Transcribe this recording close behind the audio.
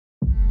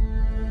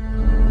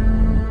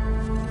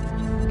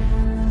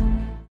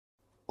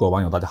各位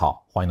网友大家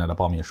好，欢迎来到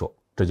包明说。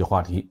这期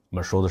话题我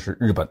们说的是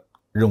日本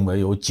认为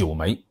有9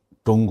枚，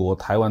中国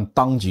台湾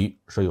当局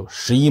说有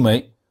11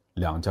枚，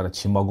两家的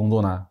情报工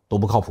作呢都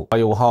不靠谱。8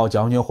月5号，解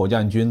放军火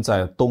箭军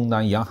在东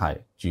南沿海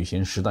举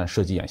行实弹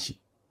射击演习。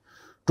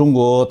中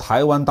国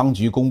台湾当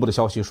局公布的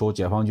消息说，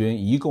解放军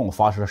一共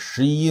发射了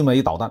11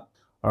枚导弹，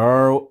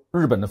而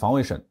日本的防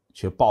卫省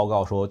却报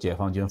告说解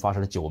放军发射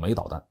了9枚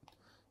导弹，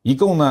一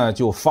共呢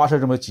就发射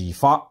这么几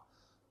发。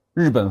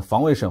日本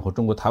防卫省和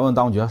中国台湾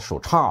当局还手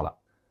差了。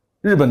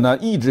日本呢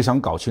一直想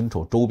搞清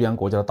楚周边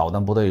国家的导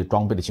弹部队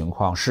装备的情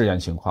况、试验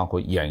情况和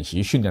演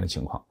习训练的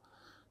情况。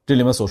这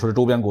里面所说的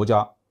周边国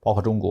家包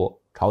括中国、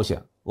朝鲜、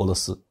俄罗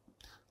斯、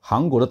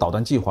韩国的导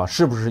弹计划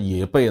是不是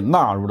也被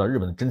纳入了日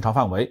本的侦察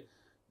范围，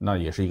那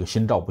也是一个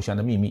心照不宣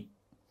的秘密。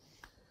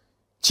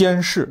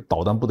监视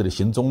导弹部队的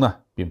行踪呢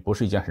并不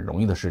是一件很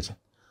容易的事情。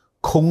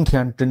空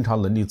天侦察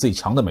能力最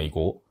强的美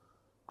国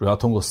主要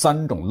通过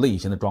3种类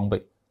型的装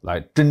备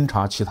来侦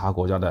察其他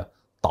国家的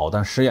导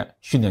弹试验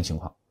训练情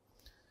况，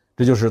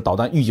这就是导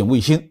弹预警卫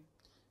星、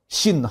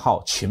信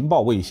号情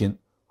报卫星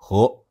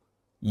和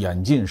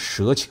眼镜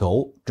蛇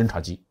球侦察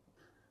机。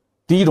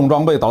第一种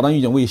装备导弹预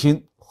警卫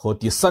星和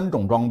第3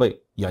种装备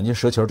眼镜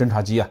蛇球侦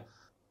察机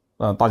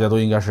大家都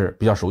应该是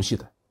比较熟悉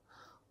的。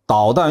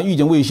导弹预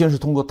警卫星是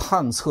通过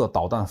探测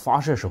导弹发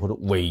射时候的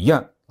尾焰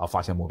来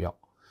发现目标，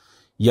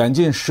眼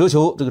镜蛇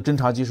球这个侦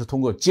察机是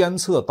通过监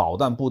测导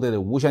弹部队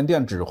的无线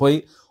电指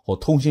挥或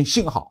通信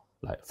信号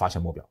来发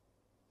现目标。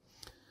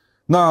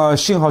那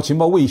信号情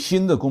报卫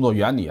星的工作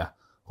原理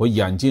和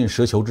眼镜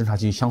蛇球侦察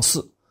机相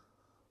似。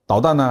导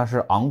弹呢是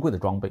昂贵的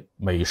装备，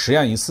每实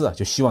验一次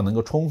就希望能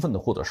够充分的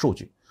获得数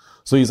据，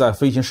所以在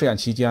飞行试验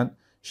期间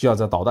需要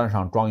在导弹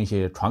上装一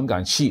些传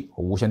感器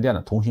和无线电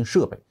的通信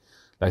设备，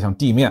来向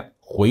地面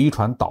回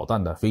传导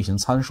弹的飞行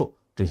参数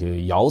这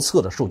些遥测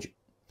的数据。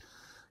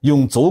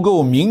用足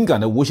够敏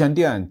感的无线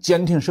电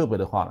监听设备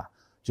的话呢，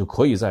就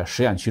可以在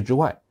实验区之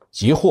外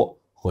截获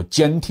和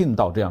监听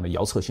到这样的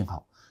遥测信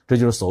号，这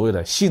就是所谓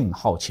的信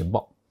号情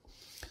报。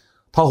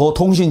它和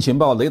通信情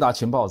报、雷达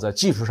情报在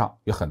技术上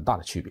有很大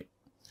的区别。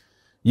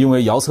因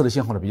为遥测的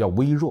信号比较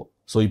微弱，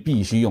所以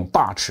必须用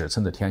大尺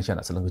寸的天线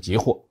才能够截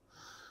获。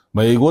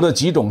美国的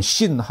几种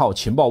信号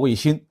情报卫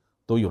星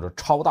都有着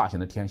超大型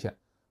的天线，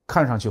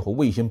看上去和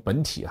卫星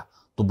本体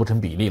都不成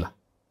比例了。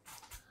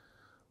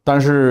但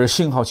是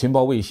信号情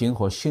报卫星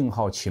和信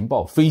号情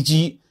报飞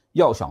机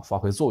要想发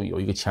挥作用，有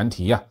一个前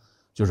提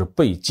就是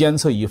被监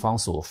测一方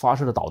所发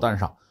射的导弹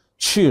上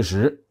确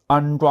实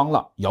安装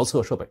了遥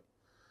测设备，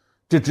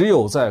这只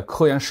有在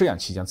科研试验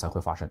期间才会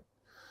发生。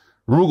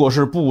如果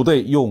是部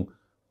队用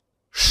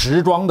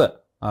实装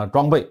的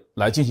装备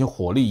来进行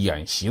火力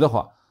演习的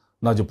话，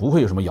那就不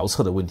会有什么遥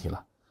测的问题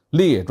了。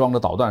列装的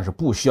导弹是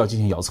不需要进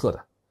行遥测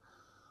的。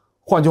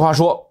换句话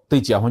说，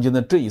对解放军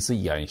的这一次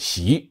演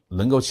习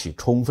能够起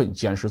充分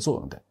监视作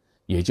用的，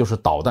也就是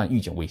导弹预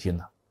警卫星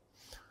了。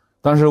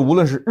但是无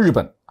论是日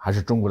本还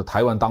是中国的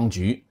台湾当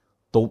局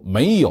都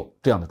没有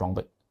这样的装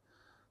备。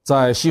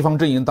在西方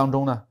阵营当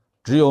中呢，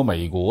只有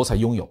美国才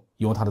拥有，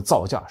因为它的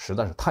造价实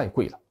在是太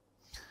贵了。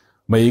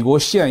美国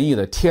现役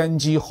的天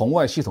基红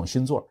外系统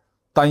星座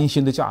单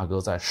星的价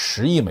格在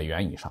10亿美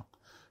元以上，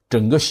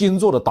整个星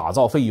座的打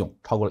造费用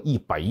超过了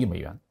100亿美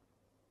元。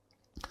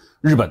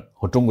日本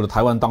和中国的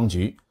台湾当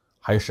局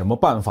还有什么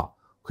办法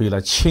可以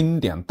来清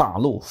点大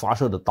陆发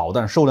射的导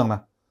弹数量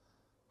呢？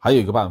还有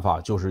一个办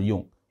法就是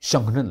用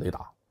相控阵雷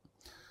达。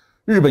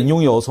日本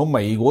拥有从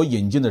美国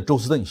引进的宙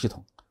斯盾系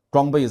统，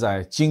装备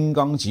在金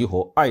刚级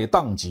和爱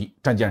宕级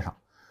战舰上，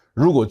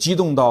如果机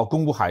动到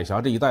宫古海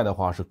峡这一带的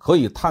话，是可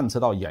以探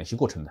测到演习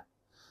过程的。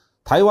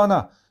台湾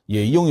呢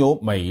也拥有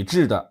美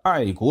制的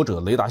爱国者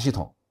雷达系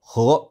统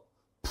和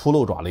扑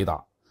漏爪雷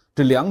达，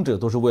这两者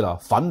都是为了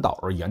反导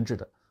而研制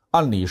的。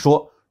按理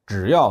说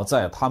只要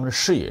在他们的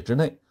视野之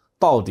内，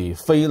到底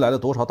飞来了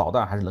多少导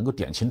弹还是能够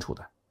点清楚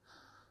的。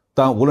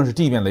但无论是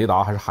地面雷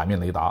达还是海面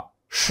雷达，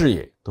视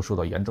野都受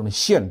到严重的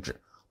限制，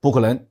不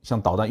可能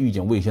像导弹预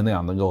警卫星那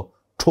样能够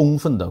充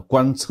分的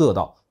观测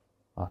到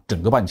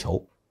整个半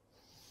球。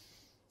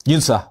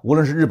因此无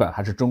论是日本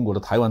还是中国的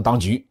台湾当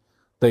局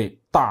对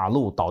大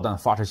陆导弹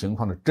发射情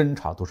况的侦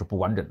察都是不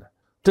完整的。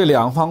这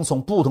两方从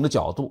不同的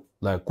角度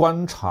来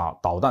观察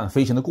导弹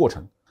飞行的过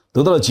程，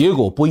得到的结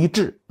果不一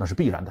致，那是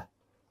必然的。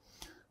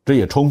这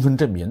也充分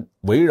证明，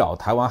围绕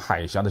台湾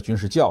海峡的军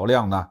事较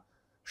量呢，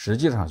实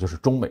际上就是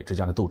中美之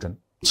间的斗争。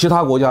其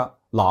他国家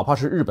哪怕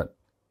是日本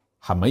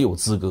还没有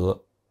资格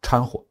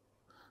掺和，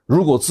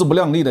如果自不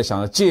量力的想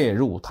要介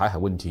入台海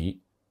问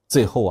题，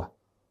最后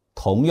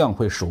同样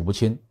会数不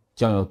清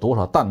将有多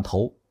少弹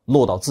头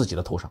落到自己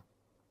的头上。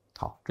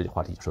好，这期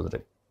话题就说到这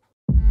里。